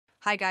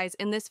Hi guys,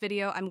 in this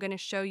video I'm going to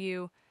show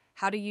you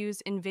how to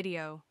use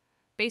Invideo.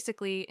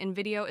 Basically,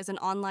 Invideo is an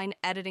online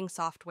editing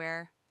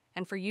software,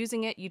 and for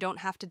using it you don't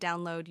have to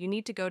download. You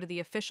need to go to the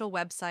official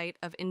website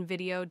of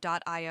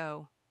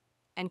invideo.io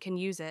and can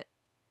use it.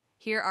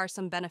 Here are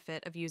some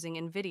benefits of using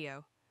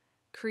Invideo.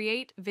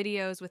 Create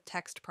videos with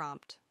text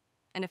prompt.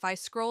 And if I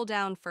scroll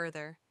down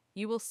further,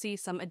 you will see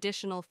some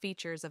additional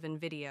features of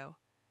Invideo.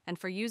 And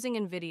for using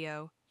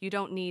Invideo, you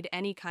don't need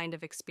any kind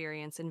of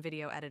experience in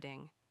video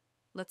editing.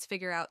 Let's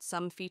figure out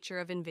some feature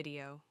of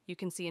Invideo. You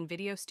can see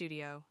Invideo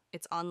Studio,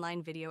 its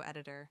online video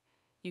editor.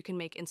 You can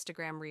make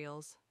Instagram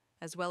Reels,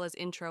 as well as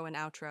intro and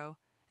outro,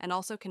 and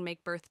also can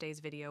make birthdays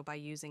video by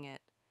using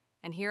it.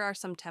 And here are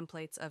some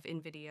templates of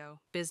Invideo: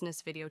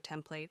 business video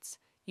templates,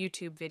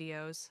 YouTube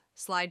videos,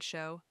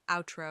 slideshow,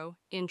 outro,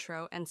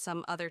 intro, and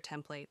some other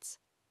templates.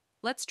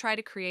 Let's try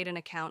to create an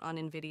account on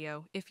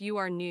Invideo. If you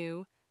are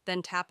new,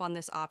 then tap on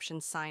this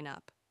option Sign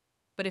Up.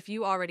 But if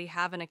you already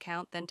have an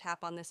account, then tap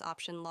on this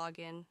option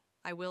Login.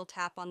 I will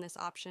tap on this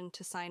option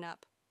to sign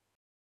up.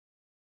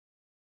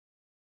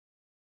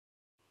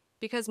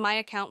 Because my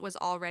account was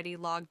already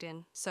logged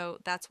in, so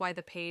that's why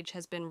the page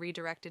has been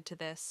redirected to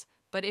this.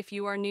 But if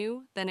you are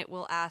new, then it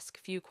will ask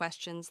few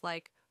questions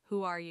like,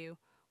 who are you,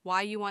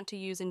 why you want to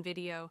use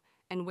Invideo,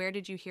 and where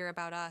did you hear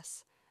about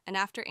us? And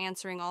after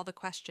answering all the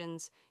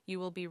questions, you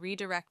will be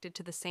redirected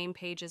to the same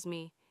page as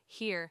me.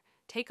 Here,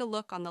 take a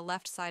look on the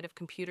left side of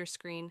computer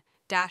screen,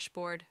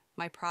 Dashboard,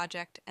 My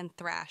Project, and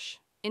Thrash.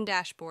 In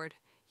Dashboard,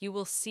 you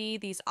will see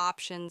these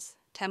options: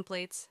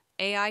 templates,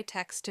 AI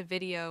text to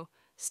video,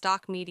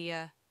 stock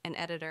media, and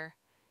editor.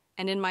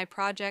 And in My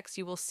Projects,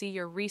 you will see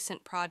your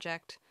recent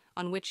project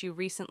on which you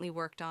recently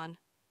worked on.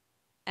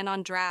 And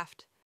on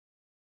Draft,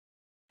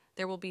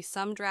 there will be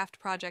some draft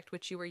project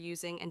which you were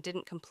using and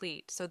didn't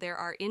complete, so there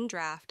are in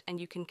draft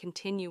and you can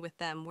continue with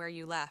them where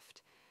you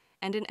left.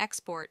 And in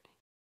Export,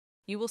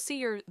 you will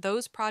see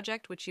those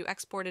project which you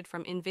exported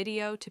from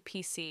Invideo to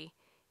PC.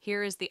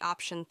 Here is the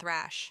option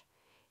Thrash.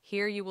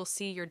 Here you will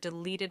see your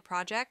deleted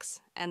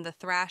projects, and the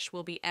Thrash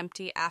will be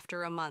empty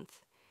after a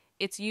month.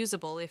 It's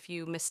usable if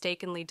you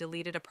mistakenly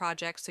deleted a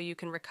project, so you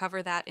can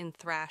recover that in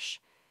Thrash.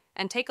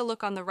 And take a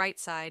look on the right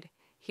side.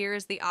 Here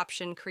is the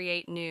option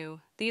Create New.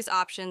 These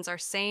options are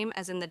same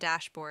as in the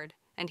dashboard,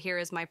 and here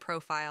is my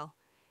profile.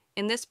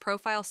 In this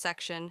profile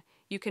section,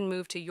 you can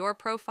move to your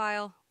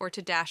profile or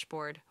to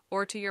dashboard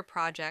or to your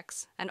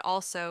projects, and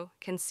also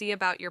can see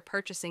about your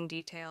purchasing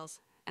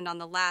details. And on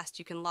the last,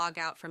 you can log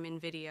out from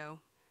Invideo.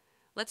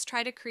 Let's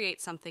try to create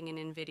something in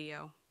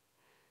Invideo.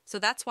 So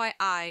that's why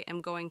I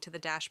am going to the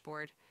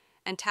dashboard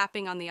and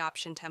tapping on the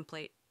option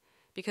Template,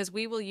 because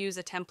we will use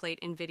a template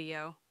in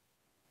Invideo.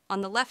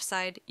 On the left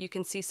side, you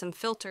can see some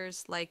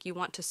filters, like you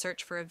want to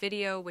search for a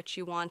video which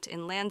you want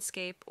in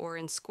landscape or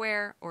in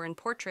square or in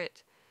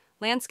portrait.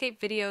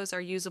 Landscape videos are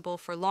usable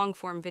for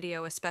long-form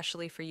video,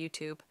 especially for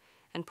YouTube,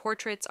 and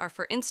portraits are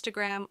for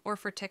Instagram or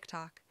for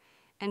TikTok.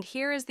 And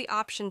here is the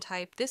option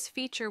type. This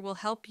feature will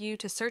help you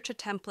to search a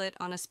template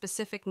on a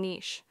specific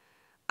niche.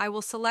 I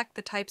will select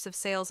the types of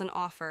sales and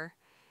offer,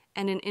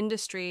 and in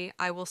industry,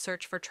 I will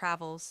search for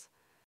travels.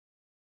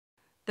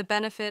 The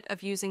benefit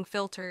of using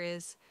filter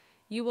is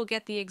you will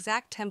get the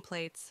exact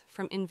templates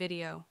from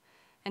Invideo.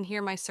 And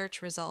here my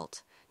search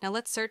result. Now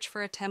let's search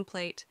for a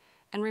template.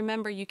 And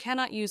remember, you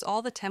cannot use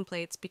all the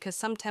templates because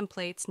some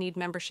templates need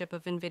membership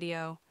of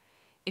Invideo.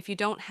 If you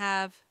don't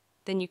have,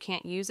 then you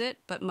can't use it,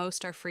 but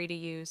most are free to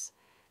use.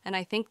 And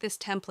I think this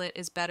template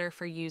is better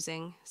for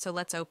using, so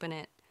let's open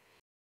it.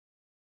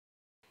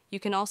 You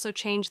can also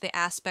change the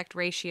aspect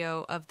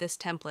ratio of this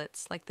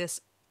templates, like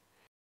this.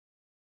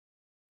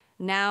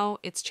 Now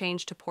it's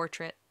changed to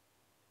portrait.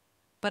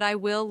 But I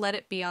will let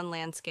it be on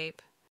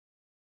landscape,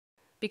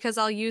 because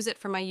I'll use it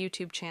for my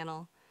YouTube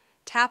channel.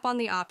 Tap on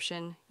the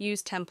option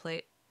Use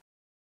Template.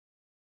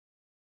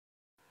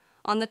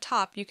 On the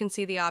top, you can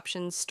see the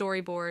options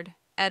Storyboard,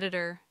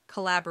 Editor,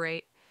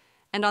 Collaborate,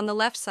 and on the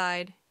left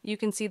side, you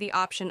can see the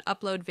option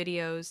Upload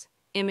Videos,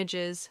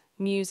 Images,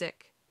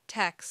 Music,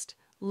 Text,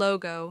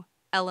 Logo,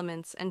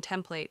 Elements, and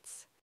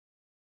Templates.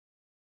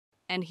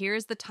 And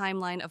here's the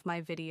timeline of my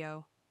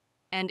video.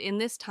 And in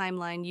this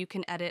timeline, you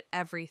can edit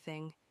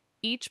everything,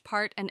 each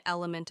part and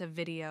element of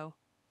video.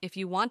 If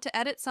you want to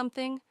edit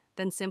something,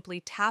 then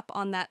simply tap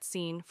on that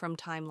scene from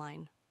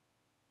timeline.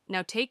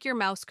 Now take your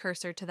mouse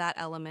cursor to that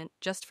element.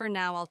 Just for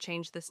now, I'll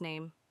change this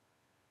name.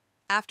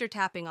 After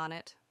tapping on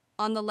it,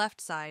 on the left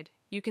side,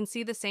 you can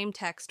see the same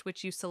text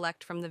which you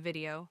select from the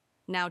video.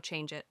 Now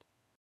change it.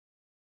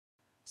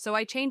 So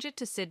I change it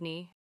to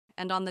Sydney,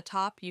 and on the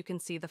top you can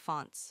see the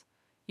fonts.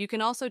 You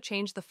can also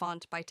change the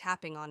font by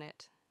tapping on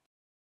it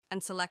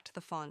and select the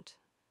font.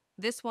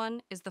 This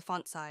one is the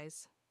font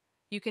size.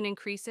 You can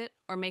increase it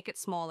or make it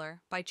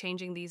smaller by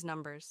changing these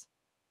numbers.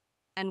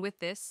 And with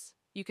this,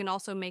 you can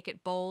also make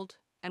it bold,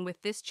 and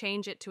with this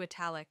change it to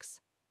italics.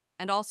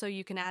 And also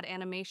you can add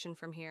animation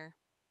from here.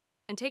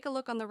 And take a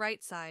look on the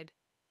right side.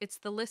 It's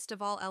the list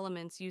of all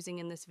elements using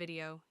in this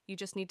video. You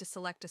just need to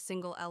select a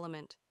single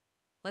element.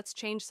 Let's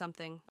change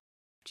something.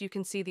 You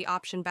can see the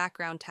option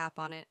background, tap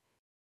on it.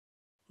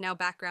 Now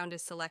background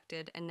is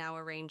selected, and now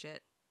arrange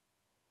it.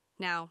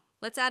 Now,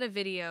 let's add a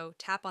video.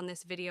 Tap on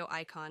this video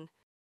icon.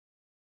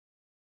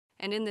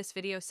 And in this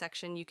video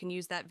section, you can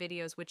use that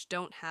videos which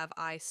don't have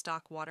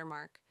iStock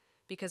watermark.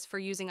 Because for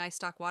using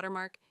iStock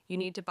watermark, you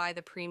need to buy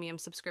the premium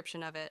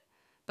subscription of it.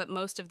 But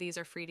most of these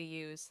are free to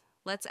use.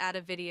 Let's add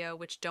a video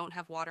which don't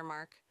have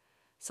watermark.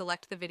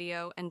 Select the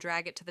video and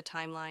drag it to the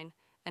timeline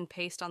and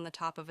paste on the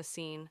top of a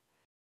scene.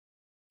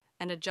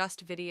 And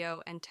adjust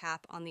video and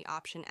tap on the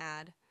option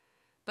Add.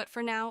 But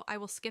for now, I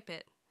will skip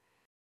it.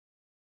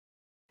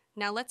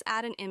 Now let's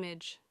add an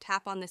image.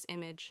 Tap on this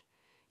image.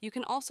 You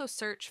can also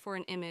search for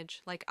an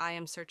image like I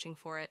am searching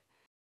for it.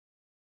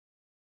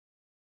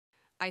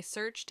 I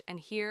searched,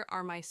 and here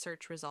are my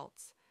search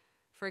results.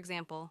 For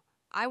example,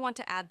 I want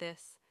to add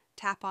this.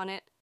 Tap on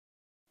it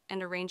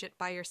and arrange it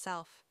by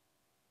yourself.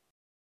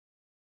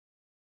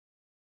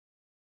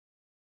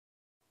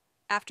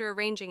 After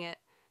arranging it,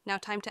 now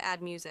time to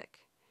add music.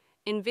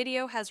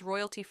 Invideo has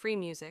royalty-free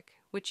music,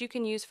 which you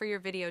can use for your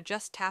video.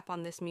 Just tap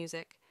on this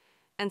music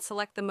and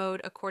select the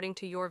mode according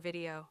to your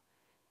video.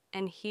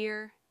 And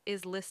here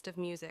is list of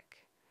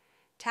music.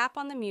 Tap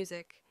on the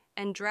music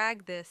and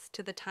drag this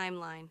to the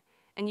timeline,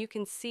 and you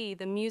can see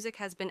the music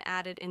has been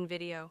added in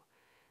video.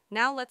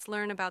 Now let's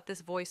learn about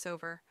this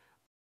voiceover.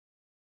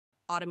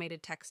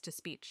 Automated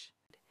text-to-speech.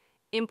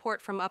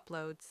 Import from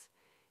uploads.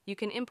 You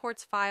can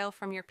import file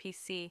from your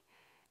PC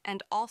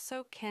and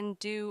also can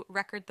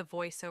record the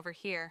voice over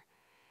here.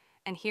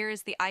 And here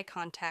is the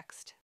icon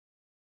text.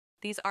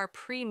 These are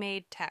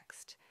pre-made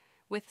text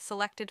with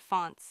selected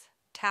fonts.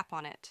 Tap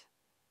on it.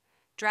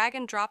 Drag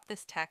and drop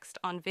this text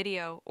on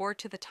video or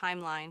to the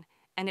timeline,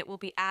 and it will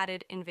be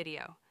added in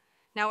video.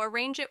 Now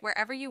arrange it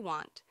wherever you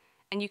want,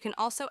 and you can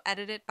also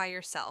edit it by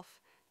yourself.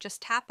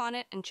 Just tap on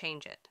it and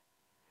change it.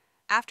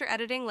 After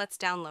editing, let's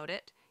download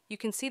it. You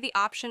can see the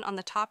option on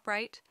the top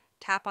right.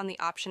 Tap on the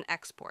option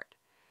Export.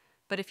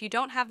 But if you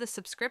don't have the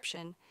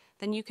subscription,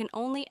 then you can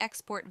only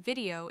export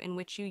video in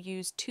which you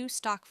use 2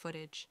 stock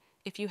footage.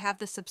 If you have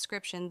the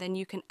subscription, then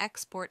you can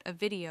export a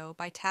video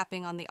by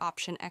tapping on the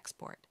option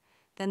Export.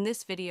 Then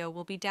this video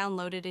will be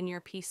downloaded in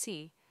your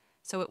PC.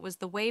 So it was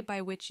the way by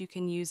which you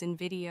can use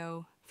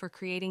Invideo for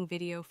creating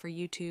video for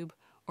YouTube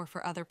or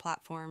for other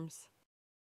platforms.